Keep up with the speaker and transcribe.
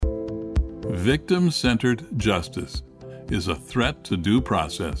Victim-Centered Justice is a Threat to Due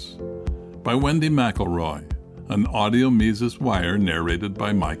Process by Wendy McElroy, an audio Mises Wire narrated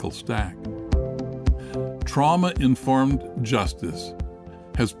by Michael Stack. Trauma-informed justice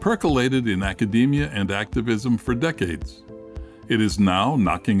has percolated in academia and activism for decades. It is now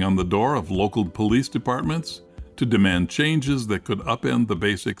knocking on the door of local police departments to demand changes that could upend the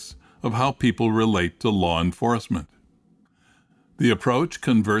basics of how people relate to law enforcement. The approach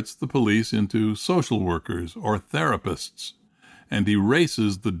converts the police into social workers or therapists and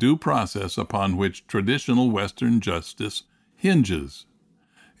erases the due process upon which traditional Western justice hinges.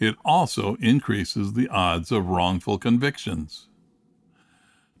 It also increases the odds of wrongful convictions.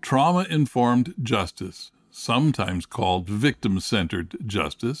 Trauma-informed justice, sometimes called victim-centered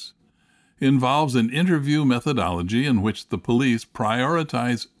justice, involves an interview methodology in which the police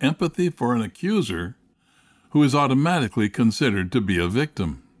prioritize empathy for an accuser who is automatically considered to be a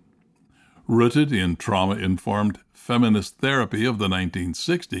victim. Rooted in trauma-informed feminist therapy of the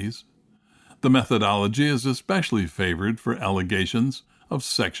 1960s, the methodology is especially favored for allegations of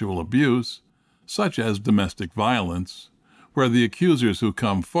sexual abuse, such as domestic violence, where the accusers who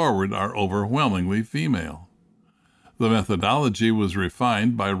come forward are overwhelmingly female. The methodology was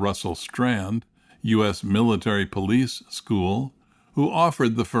refined by Russell Strand, U.S. Military Police School, who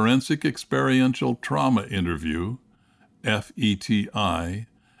offered the Forensic Experiential Trauma Interview, FETI,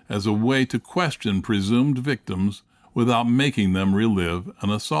 as a way to question presumed victims without making them relive an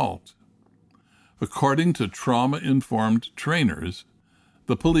assault. According to trauma-informed trainers,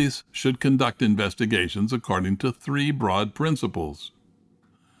 the police should conduct investigations according to three broad principles.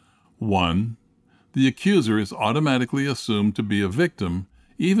 1. The accuser is automatically assumed to be a victim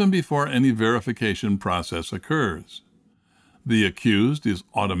even before any verification process occurs. The accused is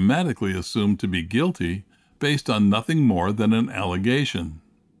automatically assumed to be guilty based on nothing more than an allegation.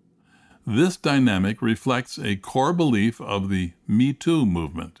 This dynamic reflects a core belief of the Me Too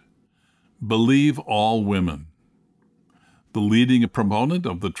movement: believe all women. The leading proponent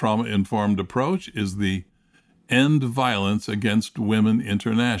of the trauma-informed approach is the End Violence Against Women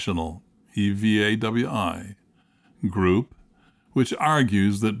International, EVAWI, group, which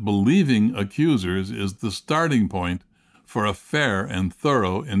argues that believing accusers is the starting point for a fair and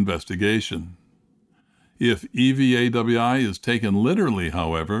thorough investigation. If EVAWI is taken literally,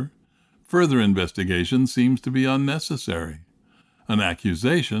 however, further investigation seems to be unnecessary. An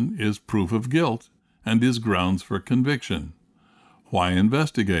accusation is proof of guilt and is grounds for conviction. Why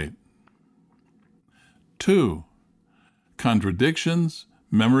investigate? 2. Contradictions,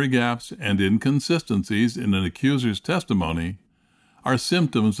 memory gaps, and inconsistencies in an accuser's testimony are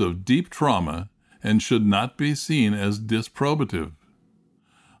symptoms of deep trauma and should not be seen as disprobative.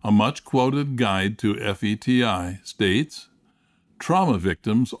 A much-quoted guide to FETI states, trauma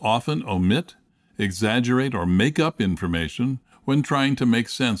victims often omit, exaggerate, or make up information when trying to make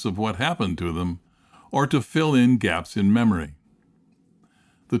sense of what happened to them or to fill in gaps in memory.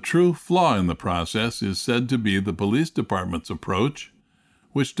 The true flaw in the process is said to be the police department's approach,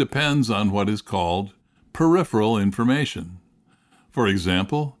 which depends on what is called peripheral information. For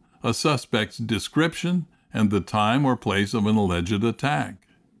example, a suspect's description and the time or place of an alleged attack.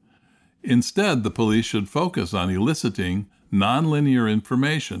 Instead, the police should focus on eliciting nonlinear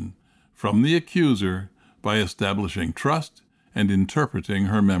information from the accuser by establishing trust and interpreting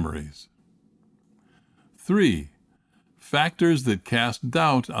her memories. 3. Factors that cast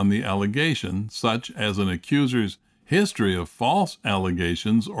doubt on the allegation, such as an accuser's history of false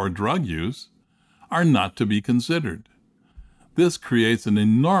allegations or drug use, are not to be considered. This creates an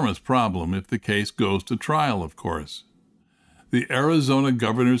enormous problem if the case goes to trial, of course. The Arizona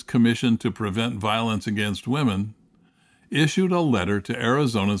Governor's Commission to Prevent Violence Against Women issued a letter to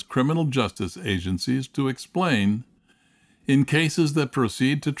Arizona's criminal justice agencies to explain, in cases that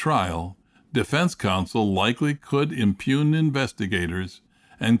proceed to trial, defense counsel likely could impugn investigators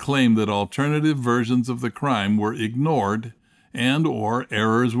and claim that alternative versions of the crime were ignored and/or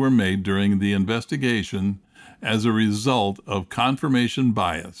errors were made during the investigation as a result of confirmation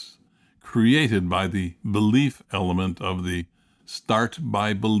bias created by the belief element of the Start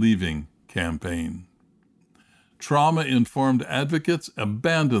by Believing campaign. Trauma-informed advocates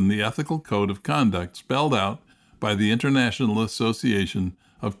abandon the ethical code of conduct spelled out by the International Association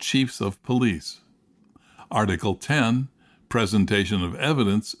of Chiefs of Police. Article 10, Presentation of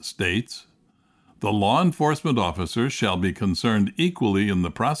Evidence, states, "The law enforcement officer shall be concerned equally in the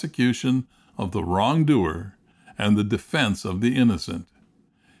prosecution of the wrongdoer and the defense of the innocent.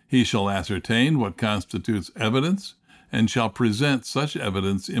 He shall ascertain what constitutes evidence and shall present such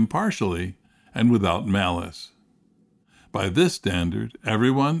evidence impartially and without malice." By this standard,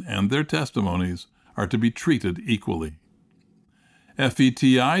 everyone and their testimonies are to be treated equally.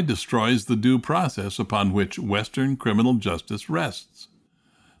 FETI destroys the due process upon which Western criminal justice rests.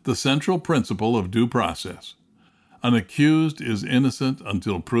 The central principle of due process: an accused is innocent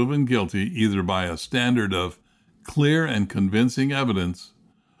until proven guilty either by a standard of clear and convincing evidence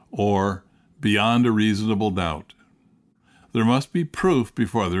or beyond a reasonable doubt. There must be proof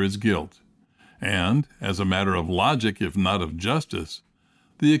before there is guilt, and, as a matter of logic if not of justice,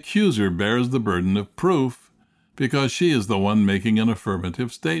 the accuser bears the burden of proof because she is the one making an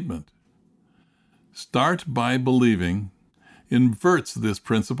affirmative statement. Start by believing inverts this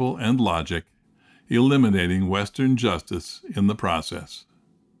principle and logic, eliminating Western justice in the process.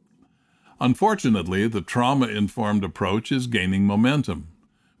 Unfortunately, the trauma-informed approach is gaining momentum,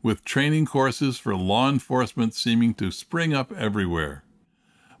 with training courses for law enforcement seeming to spring up everywhere.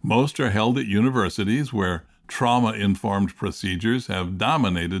 Most are held at universities where trauma-informed procedures have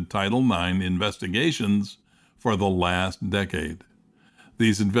dominated Title IX investigations for the last decade.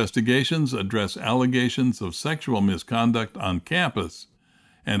 These investigations address allegations of sexual misconduct on campus,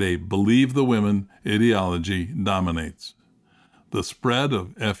 and a believe the women ideology dominates. The spread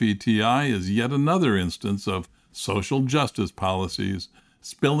of FETI is yet another instance of social justice policies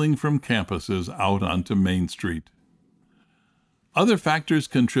spilling from campuses out onto Main Street. Other factors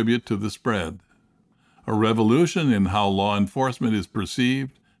contribute to the spread. A revolution in how law enforcement is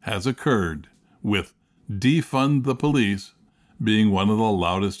perceived has occurred, with defund the police being one of the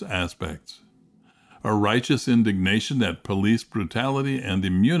loudest aspects. A righteous indignation at police brutality and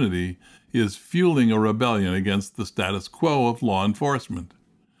immunity is fueling a rebellion against the status quo of law enforcement.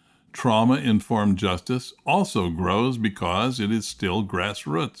 Trauma-informed justice also grows because it is still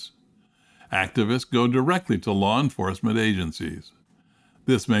grassroots. Activists go directly to law enforcement agencies.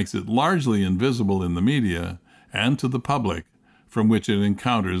 This makes it largely invisible in the media and to the public, from which it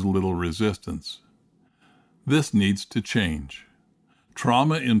encounters little resistance. This needs to change.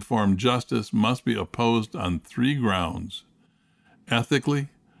 Trauma-informed justice must be opposed on 3 grounds: ethically,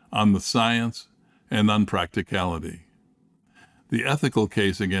 on the science, and on practicality. The ethical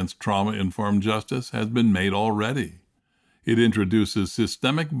case against trauma-informed justice has been made already. It introduces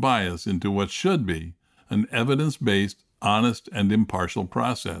systemic bias into what should be an evidence-based, honest, and impartial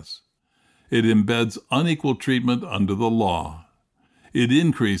process. It embeds unequal treatment under the law. It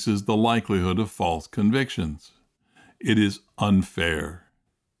increases the likelihood of false convictions. It is unfair.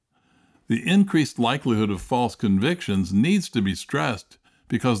 The increased likelihood of false convictions needs to be stressed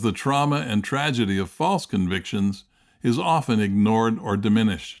because the trauma and tragedy of false convictions is often ignored or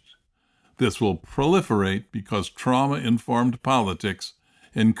diminished. This will proliferate because trauma-informed politics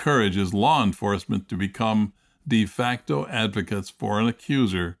encourages law enforcement to become de facto advocates for an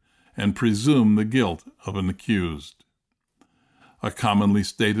accuser and presume the guilt of an accused. A commonly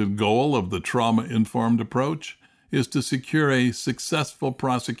stated goal of the trauma-informed approach is to secure a successful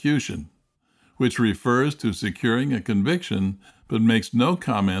prosecution, which refers to securing a conviction but makes no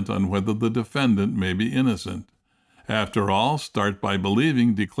comment on whether the defendant may be innocent. After all, Start by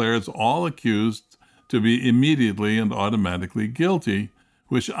Believing declares all accused to be immediately and automatically guilty,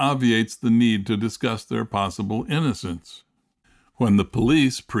 which obviates the need to discuss their possible innocence. When the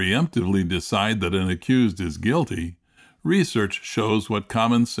police preemptively decide that an accused is guilty, research shows what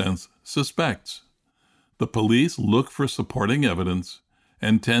common sense suspects. The police look for supporting evidence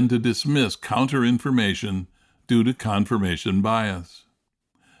and tend to dismiss counter-information due to confirmation bias.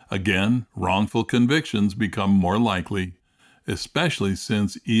 Again, wrongful convictions become more likely, especially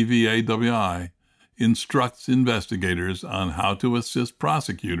since EVAWI instructs investigators on how to assist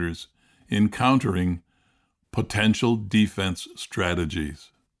prosecutors in countering potential defense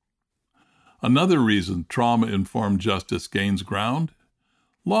strategies. Another reason trauma-informed justice gains ground: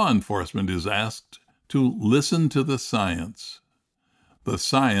 law enforcement is asked to listen to the science. The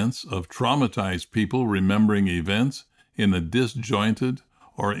science of traumatized people remembering events in a disjointed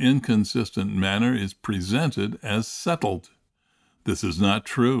or inconsistent manner is presented as settled. This is not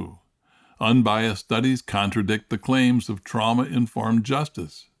true. Unbiased studies contradict the claims of trauma-informed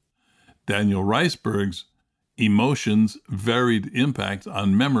justice. Daniel Reisberg's Emotions' Varied Impact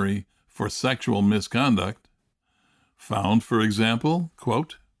on Memory for Sexual Misconduct found, for example,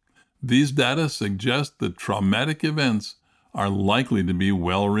 quote, "These data suggest that traumatic events are likely to be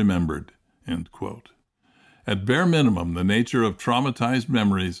well remembered," end quote. At bare minimum, the nature of traumatized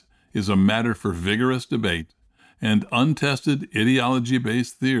memories is a matter for vigorous debate, and untested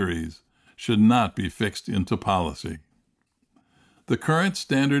ideology-based theories should not be fixed into policy. The current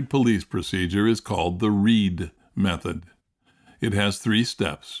standard police procedure is called the Reid method. It has 3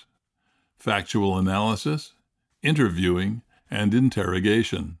 steps: factual analysis, interviewing, and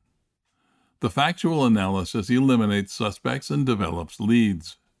interrogation. The factual analysis eliminates suspects and develops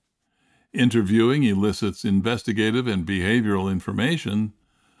leads. Interviewing elicits investigative and behavioral information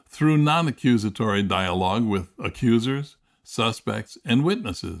through non-accusatory dialogue with accusers, suspects, and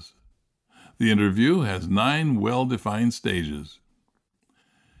witnesses. The interview has 9 well-defined stages.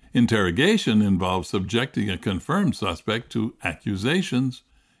 Interrogation involves subjecting a confirmed suspect to accusations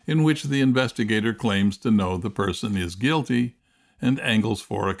in which the investigator claims to know the person is guilty and angles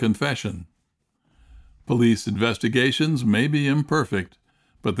for a confession. Police investigations may be imperfect,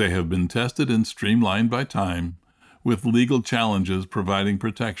 but they have been tested and streamlined by time, with legal challenges providing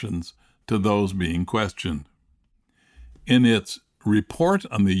protections to those being questioned. In its Report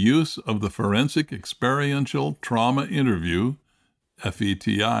on the Use of the Forensic Experiential Trauma Interview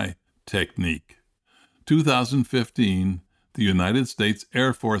 (FETI) Technique, 2015, the United States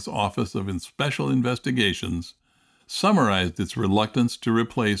Air Force Office of Special Investigations summarized its reluctance to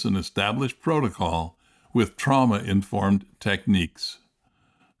replace an established protocol with trauma-informed techniques.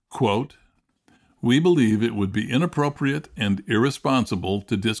 Quote, "We believe it would be inappropriate and irresponsible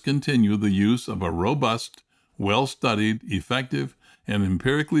to discontinue the use of a robust, well-studied, effective, and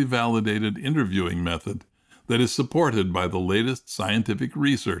empirically validated interviewing method that is supported by the latest scientific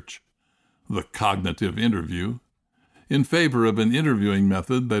research, the cognitive interview, in favor of an interviewing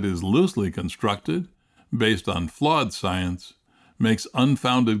method that is loosely constructed, based on flawed science, makes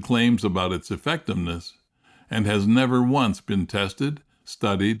unfounded claims about its effectiveness, and has never once been tested,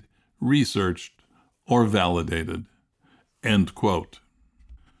 studied, researched, or validated." End quote.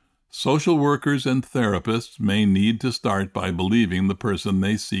 Social workers and therapists may need to start by believing the person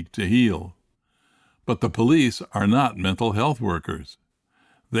they seek to heal. But the police are not mental health workers.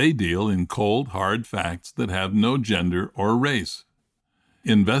 They deal in cold, hard facts that have no gender or race.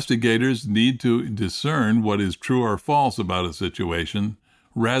 Investigators need to discern what is true or false about a situation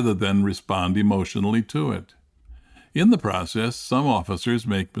rather than respond emotionally to it. In the process, some officers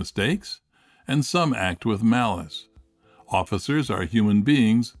make mistakes and some act with malice. Officers are human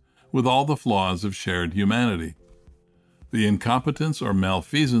beings with all the flaws of shared humanity. The incompetence or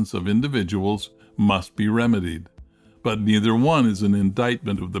malfeasance of individuals must be remedied, but neither one is an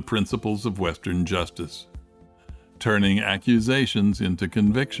indictment of the principles of Western justice. Turning accusations into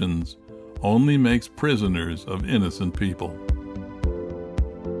convictions only makes prisoners of innocent people.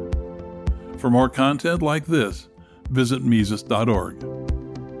 For more content like this, visit Mises.org.